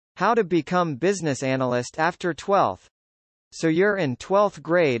How to become business analyst after 12th. So you're in 12th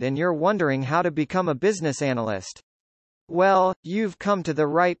grade and you're wondering how to become a business analyst. Well, you've come to the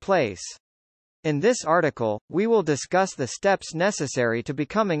right place. In this article, we will discuss the steps necessary to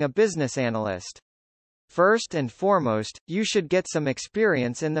becoming a business analyst. First and foremost, you should get some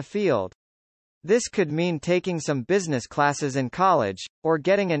experience in the field. This could mean taking some business classes in college, or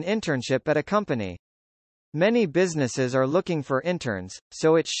getting an internship at a company. Many businesses are looking for interns,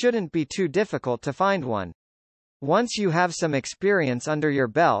 so it shouldn't be too difficult to find one. Once you have some experience under your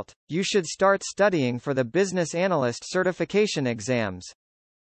belt, you should start studying for the business analyst certification exams.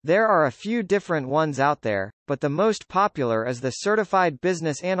 There are a few different ones out there, but the most popular is the Certified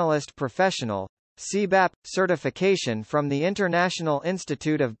Business Analyst Professional (CBAP) certification from the International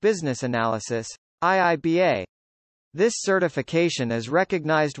Institute of Business Analysis, IIBA. This certification is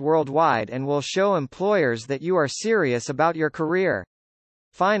recognized worldwide and will show employers that you are serious about your career.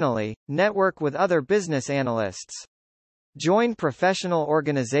 Finally, network with other business analysts. Join professional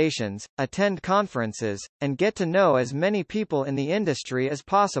organizations, attend conferences, and get to know as many people in the industry as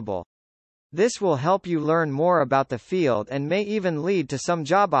possible. This will help you learn more about the field and may even lead to some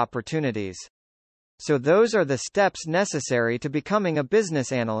job opportunities. So those are the steps necessary to becoming a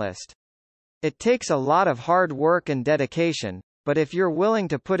business analyst. It takes a lot of hard work and dedication, but if you're willing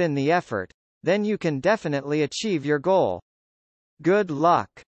to put in the effort, then you can definitely achieve your goal. Good luck.